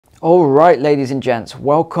All right, ladies and gents,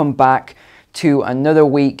 welcome back to another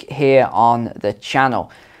week here on the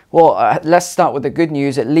channel. Well, let's start with the good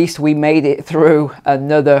news. At least we made it through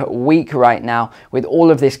another week right now with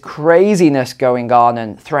all of this craziness going on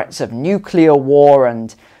and threats of nuclear war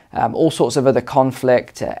and all sorts of other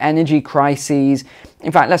conflict, energy crises.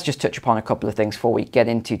 In fact, let's just touch upon a couple of things before we get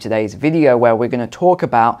into today's video, where we're going to talk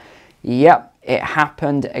about, yep, it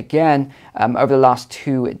happened again. Over the last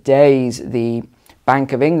 2 days, the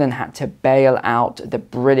Bank of England had to bail out the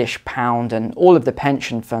British pound and all of the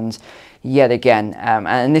pension funds yet again,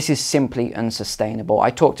 and this is simply unsustainable.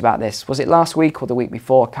 I talked about this, was it last week or the week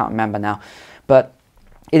before? I can't remember now, but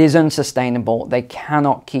it is unsustainable. They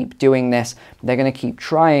cannot keep doing this. They're going to keep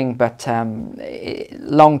trying, but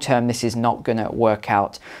long term this is not going to work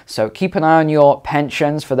out. So keep an eye on your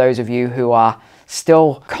pensions for those of you who are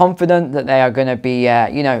still confident that they are going to be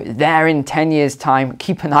there in 10 years time.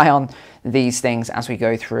 Keep an eye on these things as we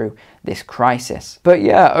go through this crisis. But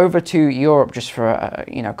yeah, over to Europe just for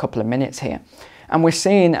a couple of minutes here, and we're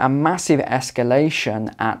seeing a massive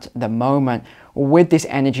escalation at the moment with this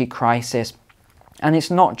energy crisis. And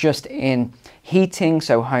it's not just in heating,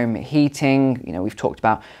 so home heating. We've talked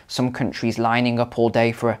about some countries lining up all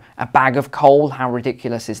day for a bag of coal. How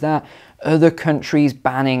ridiculous is that? Other countries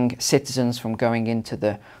banning citizens from going into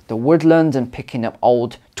the woodland and picking up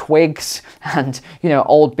old twigs and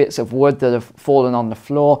old bits of wood that have fallen on the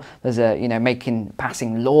floor. There's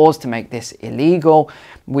passing laws to make this illegal.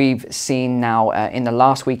 We've seen now in the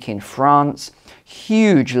last week in France,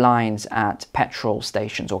 huge lines at petrol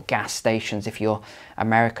stations or gas stations if you're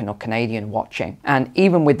American or Canadian watching. And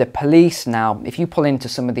even with the police now, if you pull into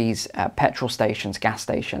some of these petrol stations, gas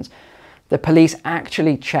stations, the police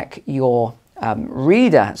actually check your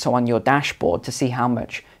reader, so on your dashboard, to see how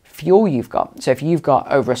much fuel you've got. So if you've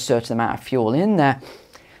got over a certain amount of fuel in there,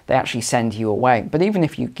 they actually send you away. But even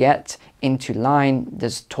if you get into line,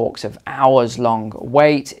 there's talks of hours long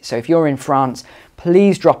wait. So if you're in France,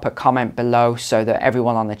 please drop a comment below so that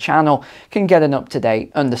everyone on the channel can get an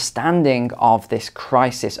up-to-date understanding of this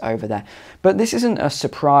crisis over there. But this isn't a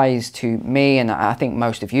surprise to me, and I think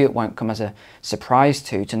most of you it won't come as a surprise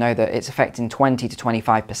to know that it's affecting 20 to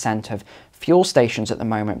 25% of fuel stations at the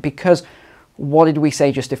moment, because what did we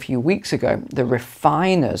say just a few weeks ago? The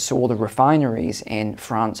refiners, so all the refineries in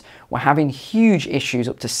France, were having huge issues.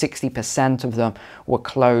 Up to 60% of them were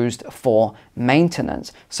closed for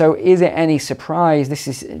maintenance. So is it any surprise? This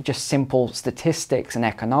is just simple statistics and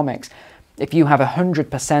economics. If you have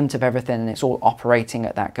 100% of everything and it's all operating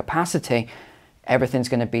at that capacity, everything's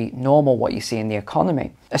going to be normal, what you see in the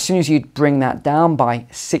economy. As soon as you bring that down by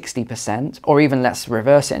 60%, or even let's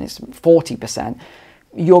reverse it and it's 40%,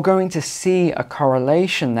 you're going to see a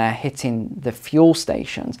correlation there hitting the fuel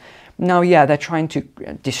stations. Now, yeah, they're trying to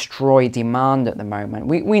destroy demand at the moment.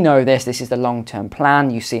 We know this is the long-term plan.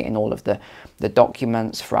 You see it in all of the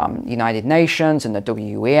documents from United Nations and the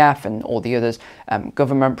WEF and all the others,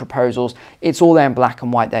 government proposals. It's all there in black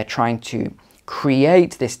and white. They're trying to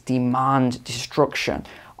create this demand destruction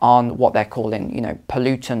on what they're calling,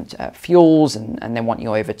 pollutant fuels, and they want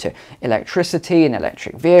you over to electricity and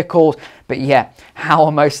electric vehicles. But yeah, how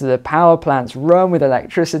are most of the power plants run with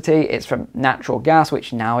electricity? It's from natural gas,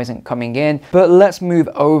 which now isn't coming in. But let's move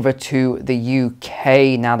over to the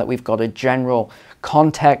UK now that we've got a general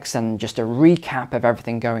context and just a recap of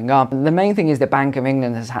everything going on. The main thing is the Bank of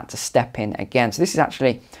England has had to step in again. So this is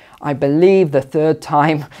actually, I believe, the third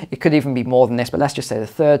time. It could even be more than this, but let's just say the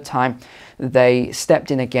third time they stepped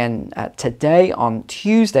in again today on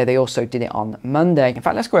Tuesday. They also did it on Monday. In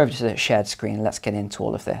fact, let's go over to the shared screen and let's get into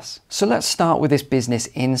all of this. So let's start with this Business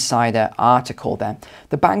Insider article then.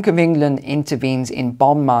 The Bank of England intervenes in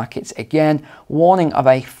bond markets again, warning of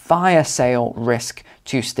a fire sale risk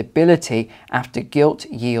to stability after gilt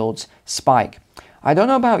yields spike. I don't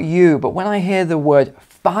know about you, but when I hear the word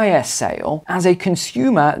fire sale, as a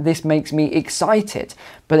consumer, this makes me excited.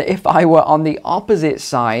 But if I were on the opposite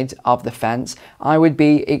side of the fence, I would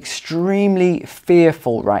be extremely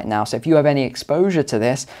fearful right now. So if you have any exposure to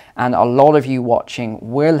this, and a lot of you watching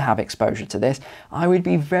will have exposure to this, I would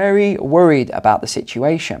be very worried about the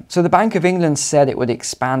situation. So the Bank of England said it would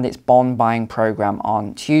expand its bond buying program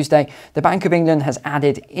on Tuesday. The Bank of England has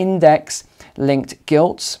added index linked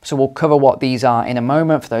gilts. So we'll cover what these are in a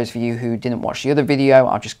moment. For those of you who didn't watch the other video,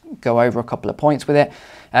 I'll just go over a couple of points with it.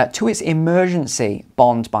 To its emergency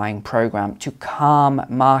bond buying program to calm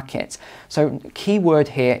markets. So key word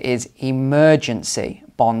here is emergency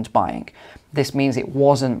bond buying. This means it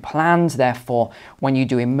wasn't planned. Therefore, when you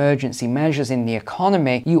do emergency measures in the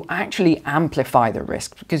economy, you actually amplify the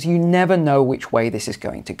risk because you never know which way this is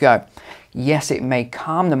going to go. Yes, it may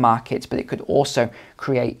calm the markets, but it could also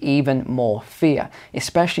create even more fear,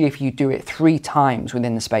 especially if you do it 3 times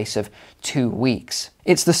within the space of 2 weeks.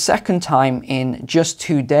 It's the second time in just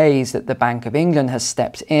 2 days that the Bank of England has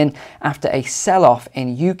stepped in after a sell-off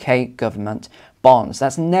in UK government bonds.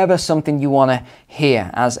 That's never something you want to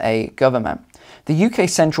hear as a government. The UK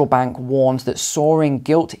Central Bank warns that soaring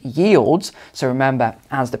gilt yields, so remember,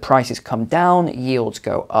 as the prices come down, yields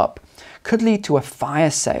go up, could lead to a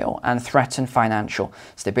fire sale and threaten financial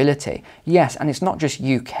stability. Yes, and it's not just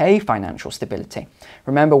UK financial stability.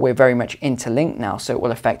 Remember, we're very much interlinked now, so it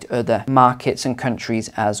will affect other markets and countries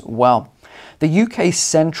as well. The UK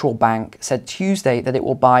Central Bank said Tuesday that it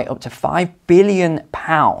will buy up to £5 billion,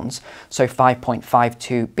 so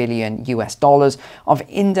 5.52 billion US dollars, of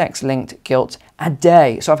index-linked gilt a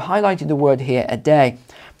day. So I've highlighted the word here, a day,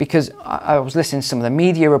 because I was listening to some of the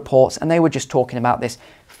media reports and they were just talking about this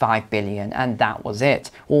 5 billion and that was it.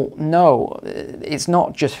 Well, no, it's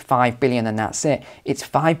not just 5 billion and that's it. It's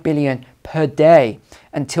 5 billion per day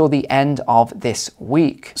until the end of this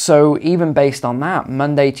week. So even based on that,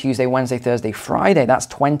 Monday, Tuesday, Wednesday, Thursday, Friday, that's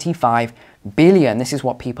 25 billion. This is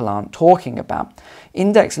what people aren't talking about.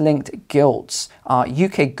 Index-linked gilts are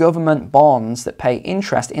UK government bonds that pay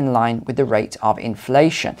interest in line with the rate of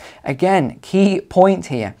inflation. Again, key point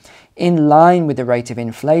here, in line with the rate of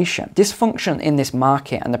inflation. Dysfunction in this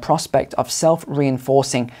market and the prospect of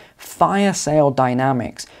self-reinforcing fire sale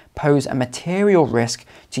dynamics pose a material risk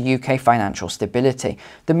to UK financial stability.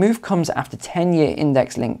 The move comes after 10-year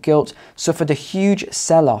index-linked gilt suffered a huge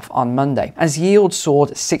sell-off on Monday as yields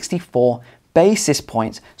soared 64 basis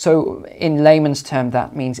points. So in layman's term,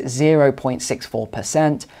 that means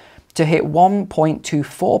 0.64%, to hit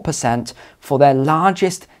 1.24% for their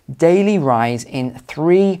largest daily rise in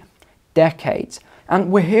 3 decades.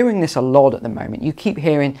 And we're hearing this a lot at the moment. You keep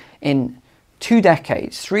hearing in 2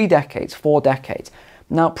 decades, 3 decades, 4 decades.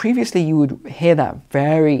 Now, previously you would hear that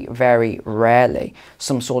very, very rarely,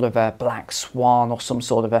 some sort of a black swan or some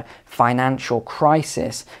sort of a financial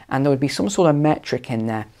crisis, and there would be some sort of metric in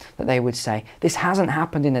there that they would say, this hasn't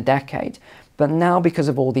happened in a decade. But now, because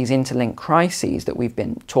of all these interlinked crises that we've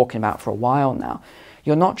been talking about for a while now,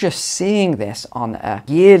 you're not just seeing this on a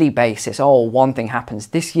yearly basis. Oh, one thing happens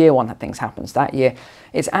this year, one thing happens that year.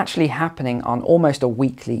 It's actually happening on almost a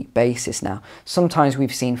weekly basis now. Sometimes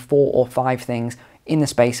we've seen 4 or 5 things in the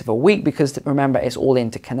space of a week, because remember, it's all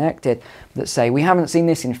interconnected, that say we haven't seen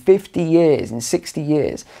this in 50 years, in 60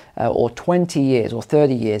 years, or 20 years or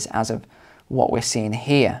 30 years as of what we're seeing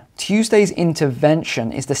here. Tuesday's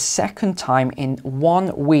intervention is the second time in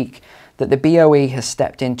 1 week that the BOE has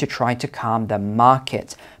stepped in to try to calm the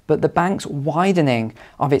market. But the bank's widening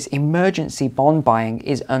of its emergency bond buying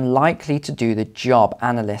is unlikely to do the job,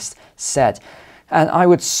 analysts said. And I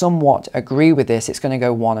would somewhat agree with this. It's going to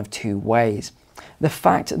go one of 2 ways. The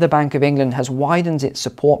fact the Bank of England has widened its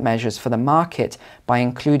support measures for the market by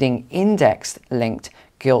including index-linked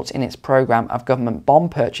gilt in its programme of government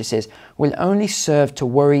bond purchases will only serve to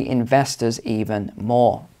worry investors even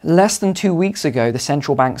more. Less than 2 weeks ago, the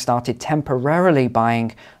central bank started temporarily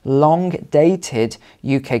buying long-dated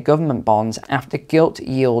UK government bonds after gilt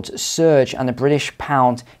yields surged and the British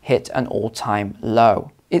pound hit an all-time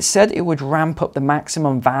low. It said it would ramp up the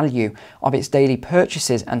maximum value of its daily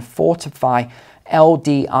purchases and fortify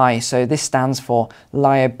LDI, so this stands for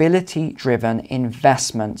Liability Driven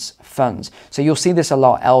Investments Funds. So you'll see this a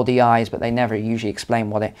lot, LDIs, but they never usually explain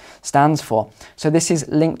what it stands for. So this is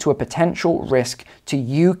linked to a potential risk to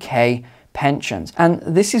UK pensions. And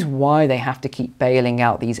this is why they have to keep bailing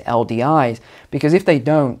out these LDIs, because if they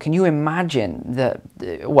don't, can you imagine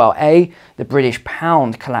well, A, the British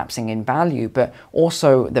pound collapsing in value, but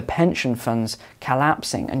also the pension funds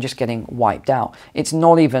collapsing and just getting wiped out. It's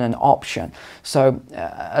not even an option. So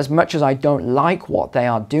as much as I don't like what they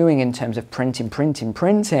are doing in terms of printing,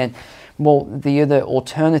 well, the other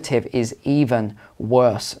alternative is even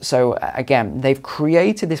worse. So again, they've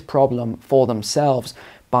created this problem for themselves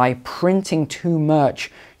by printing too much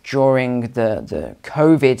during the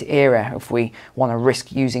COVID era, if we want to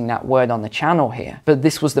risk using that word on the channel here. But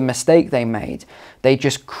this was the mistake they made. They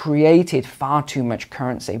just created far too much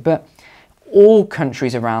currency. But all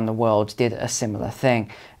countries around the world did a similar thing,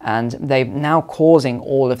 and they're now causing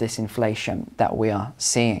all of this inflation that we are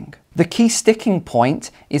seeing. The key sticking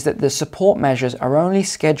point is that the support measures are only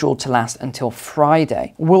scheduled to last until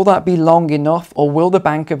Friday. Will that be long enough, or will the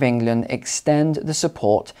Bank of England extend the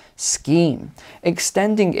support scheme?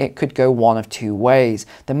 Extending it could go one of two ways.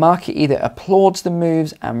 The market either applauds the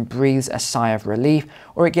moves and breathes a sigh of relief,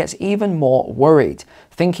 or it gets even more worried,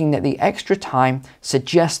 thinking that the extra time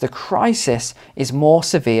suggests the crisis is more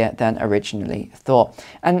severe than originally thought.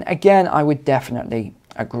 And again, I would definitely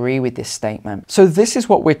agree with this statement. So this is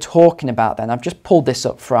what we're talking about then. I've just pulled this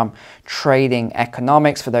up from Trading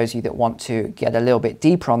Economics for those of you that want to get a little bit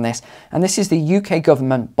deeper on this. And this is the UK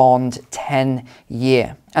government bond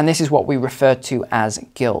 10-year. And this is what we refer to as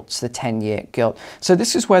gilts, the 10-year gilt. So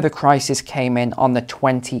this is where the crisis came in on the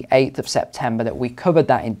 28th of September that we covered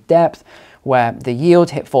that in depth, where the yield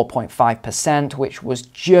hit 4.5%, which was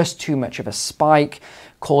just too much of a spike,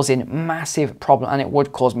 causing massive problem, and it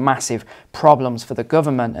would cause massive problems for the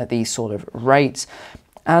government at these sort of rates.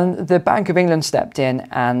 And the Bank of England stepped in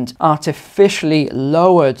and artificially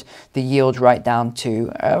lowered the yield right down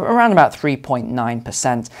to around about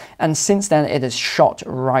 3.9%. And since then, it has shot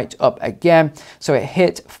right up again. So it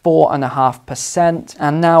hit 4.5%,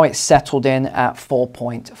 and now it's settled in at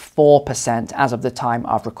 4.4% as of the time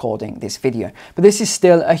of recording this video. But this is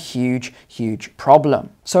still a huge, huge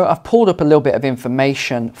problem. So I've pulled up a little bit of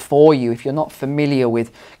information for you if you're not familiar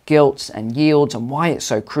with gilts and yields and why it's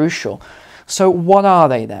so crucial. So what are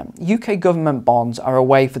they then? UK government bonds are a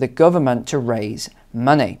way for the government to raise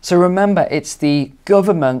money. So remember, it's the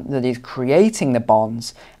government that is creating the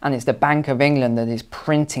bonds, and it's the Bank of England that is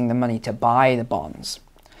printing the money to buy the bonds.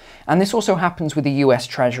 And this also happens with the US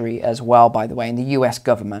Treasury as well, by the way, in the US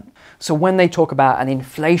government. So when they talk about an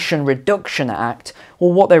Inflation Reduction Act,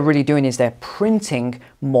 well, what they're really doing is they're printing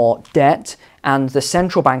more debt, and the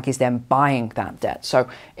central bank is then buying that debt. So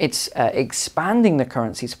it's expanding the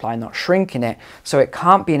currency supply, not shrinking it. So it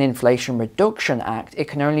can't be an Inflation Reduction Act. It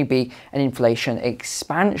can only be an Inflation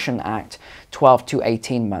Expansion Act 12 to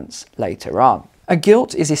 18 months later on. A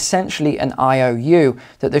gilt is essentially an IOU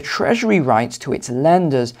that the Treasury writes to its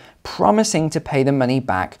lenders, promising to pay the money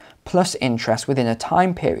back plus interest within a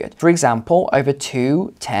time period, for example, over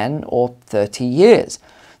 2, 10, or 30 years.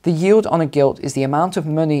 The yield on a gilt is the amount of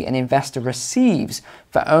money an investor receives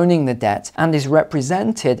for owning the debt and is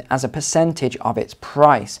represented as a percentage of its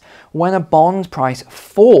price. When a bond price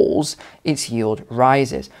falls, its yield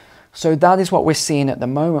rises. So that is what we're seeing at the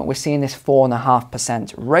moment. We're seeing this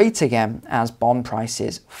 4.5% rate again as bond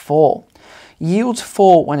prices fall. Yields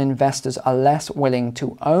fall when investors are less willing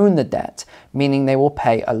to own the debt, meaning they will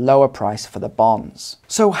pay a lower price for the bonds.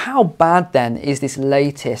 So how bad then is this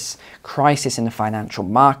latest crisis in the financial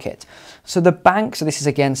market? So the bank, so this is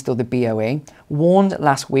again still the BOE, warned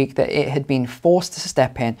last week that it had been forced to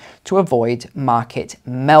step in to avoid market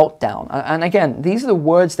meltdown. And again, these are the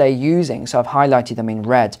words they're using, so I've highlighted them in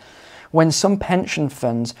red. When some pension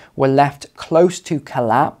funds were left close to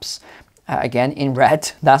collapse, again in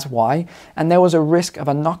red, that's why, and there was a risk of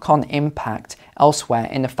a knock-on impact elsewhere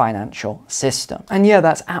in the financial system. And yeah,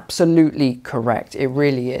 that's absolutely correct, it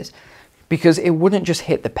really is. Because it wouldn't just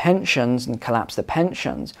hit the pensions and collapse the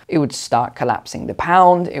pensions, it would start collapsing the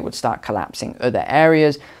pound, it would start collapsing other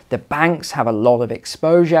areas. The banks have a lot of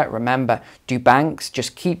exposure. Remember, do banks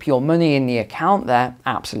just keep your money in the account there?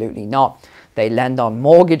 Absolutely not. They lend on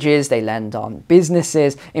mortgages, they lend on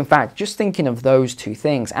businesses. In fact, just thinking of those two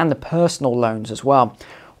things and the personal loans as well,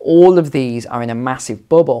 all of these are in a massive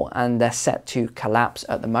bubble and they're set to collapse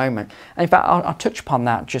at the moment. And in fact, I'll touch upon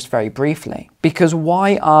that just very briefly. Because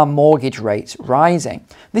why are mortgage rates rising?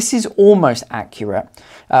 This is almost accurate,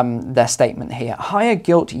 their statement here. Higher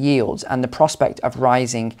gilt yields and the prospect of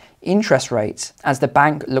rising interest rates as the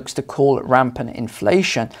bank looks to cool rampant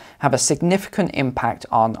inflation have a significant impact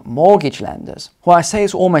on mortgage lenders. Well, I say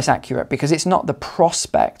it's almost accurate because it's not the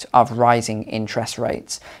prospect of rising interest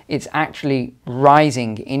rates, it's actually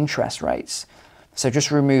rising interest rates. So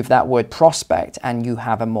just remove that word prospect and you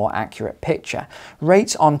have a more accurate picture.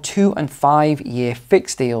 Rates on 2- and 5-year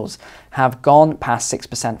fixed deals have gone past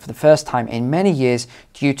 6% for the first time in many years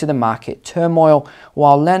due to the market turmoil,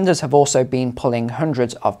 while lenders have also been pulling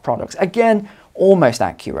hundreds of products. Again, almost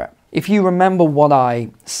accurate. If you remember what I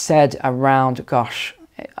said around, gosh,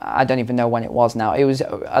 I don't even know when it was now, it was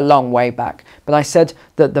a long way back, but I said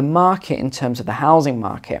that the market in terms of the housing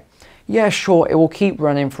market, yeah, sure, it will keep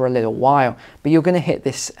running for a little while, but you're going to hit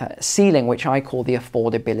this ceiling, which I call the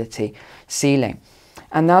affordability ceiling.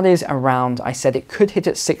 And that is around, I said it could hit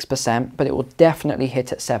at 6%, but it will definitely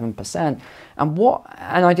hit at 7%.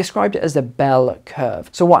 And I described it as the bell curve.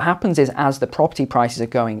 So what happens is, as the property prices are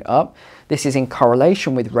going up, this is in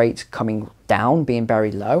correlation with rates coming down, being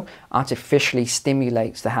very low, artificially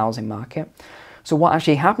stimulates the housing market. So what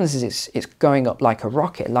actually happens is it's going up like a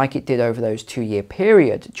rocket, like it did over those 2-year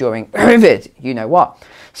period during COVID, you know what.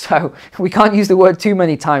 So we can't use the word too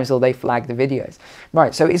many times or they flag the videos.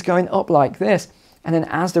 Right, so it's going up like this. And then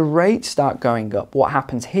as the rates start going up, what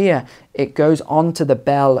happens here, it goes onto the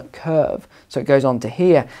bell curve. So it goes on to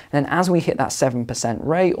here. And then as we hit that 7%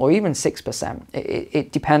 rate, or even 6%,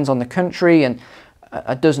 it depends on the country and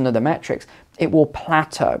a dozen other metrics, it will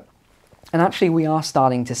plateau. And actually we are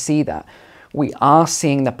starting to see that. We are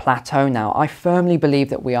seeing the plateau now. I firmly believe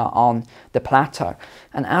that we are on the plateau.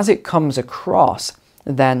 And as it comes across,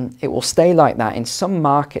 then it will stay like that in some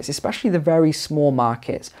markets, especially the very small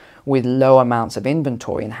markets with low amounts of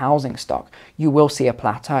inventory and housing stock. You will see a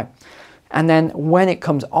plateau. And then when it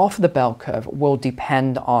comes off the bell curve will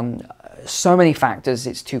depend on so many factors,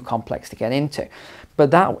 it's too complex to get into.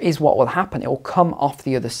 But that is what will happen. It will come off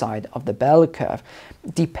the other side of the bell curve,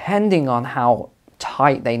 depending on how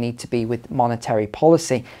tight they need to be with monetary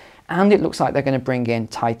policy. And it looks like they're going to bring in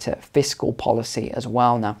tighter fiscal policy as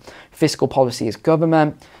well now. Fiscal policy is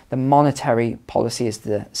government, the monetary policy is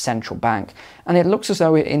the central bank. And it looks as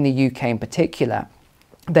though in the UK in particular,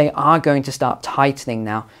 they are going to start tightening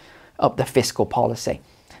now up the fiscal policy.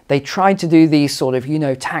 They tried to do these sort of,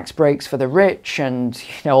 tax breaks for the rich and,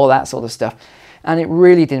 all that sort of stuff. And it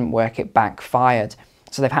really didn't work, it backfired.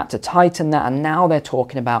 So they've had to tighten that, and now they're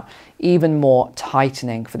talking about even more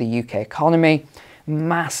tightening for the UK economy.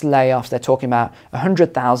 Mass layoffs, they're talking about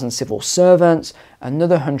 100,000 civil servants,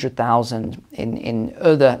 another 100,000 in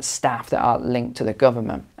other staff that are linked to the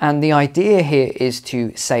government. And the idea here is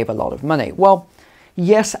to save a lot of money. Well,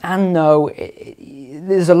 yes and no.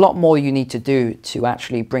 There's a lot more you need to do to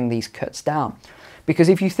actually bring these cuts down. Because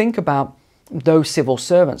if you think about those civil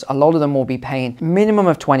servants, a lot of them will be paying minimum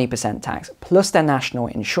of 20% tax plus their national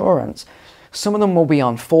insurance. Some of them will be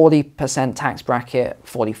on 40% tax bracket,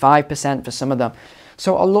 45% for some of them.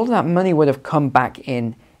 So a lot of that money would have come back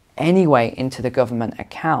in anyway into the government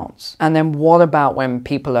accounts. And then what about when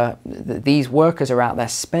these workers are out there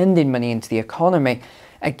spending money into the economy?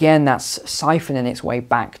 Again, that's siphoning its way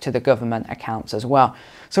back to the government accounts as well.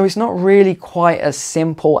 So it's not really quite as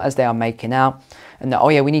simple as they are making out. And that, oh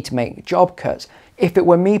yeah, we need to make job cuts. If it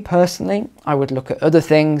were me personally, I would look at other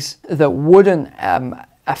things that wouldn't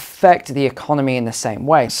affect the economy in the same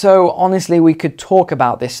way. So honestly, we could talk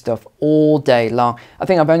about this stuff all day long. I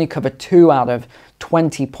think I've only covered 2 out of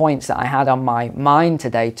 20 points that I had on my mind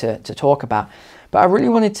today to talk about. But I really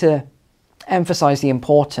wanted to emphasize the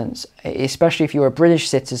importance, especially if you're a British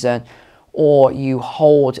citizen or you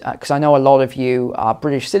hold, because I know a lot of you are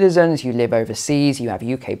British citizens, you live overseas, you have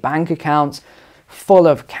UK bank accounts full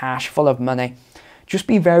of cash, full of money. Just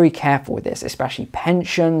be very careful with this, especially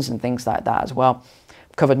pensions and things like that as well.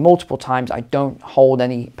 I've covered multiple times, I don't hold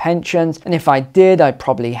any pensions. And if I did, I'd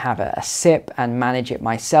probably have a SIP and manage it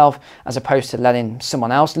myself, as opposed to letting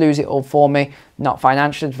someone else lose it all for me. Not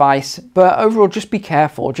financial advice, but overall, just be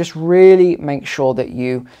careful. Just really make sure that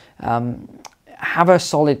you have a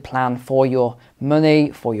solid plan for your money,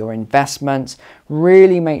 for your investments.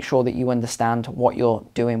 Really make sure that you understand what you're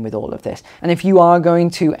doing with all of this. And if you are going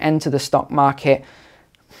to enter the stock market,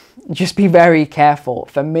 just be very careful.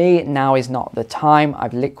 For me, now is not the time. I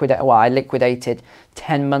liquidated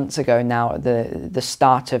 10 months ago now at the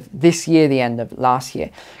start of this year, the end of last year.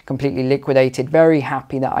 Completely liquidated. Very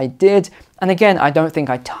happy that I did. And again, I don't think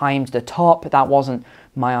I timed the top. That wasn't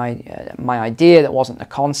my idea, that wasn't the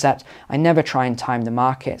concept. I never try and time the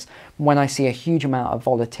markets. When I see a huge amount of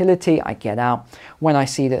volatility, I get out. When I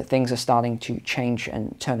see that things are starting to change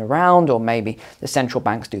and turn around, or maybe the central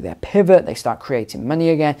banks do their pivot, they start creating money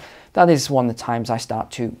again, that is one of the times I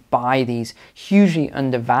start to buy these hugely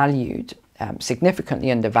undervalued,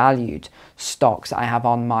 significantly undervalued stocks that I have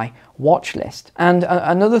on my watch list. And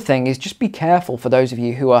another thing is, just be careful for those of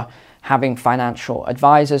you who are having financial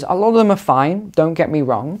advisors. A lot of them are fine, don't get me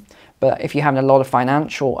wrong, but if you're having a lot of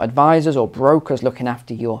financial advisors or brokers looking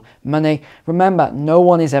after your money, remember, no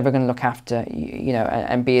one is ever going to look after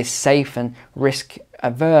and be as safe and risk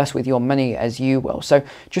averse with your money as you will. So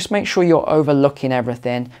just make sure you're overlooking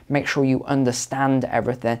everything, make sure you understand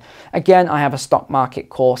everything. Again, I have a stock market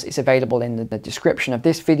course, it's available in the description of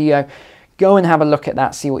this video. Go and have a look at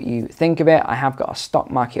that, see what you think of it. I have got a stock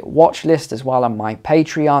market watch list as well on my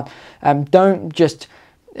Patreon. Don't just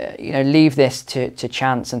leave this to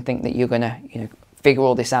chance and think that you're going to figure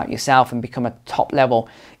all this out yourself and become a top level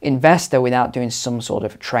investor without doing some sort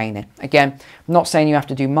of training. Again, I'm not saying you have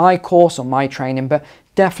to do my course or my training, but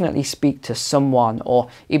definitely speak to someone, or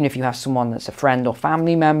even if you have someone that's a friend or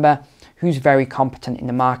family member who's very competent in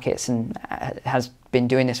the markets and has been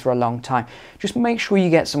doing this for a long time, just make sure you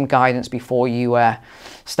get some guidance before you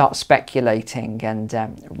start speculating and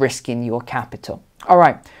risking your capital. All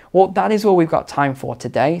right, well, that is all we've got time for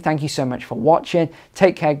today. Thank you so much for watching.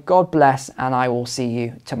 Take care, God bless, and I will see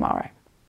you tomorrow.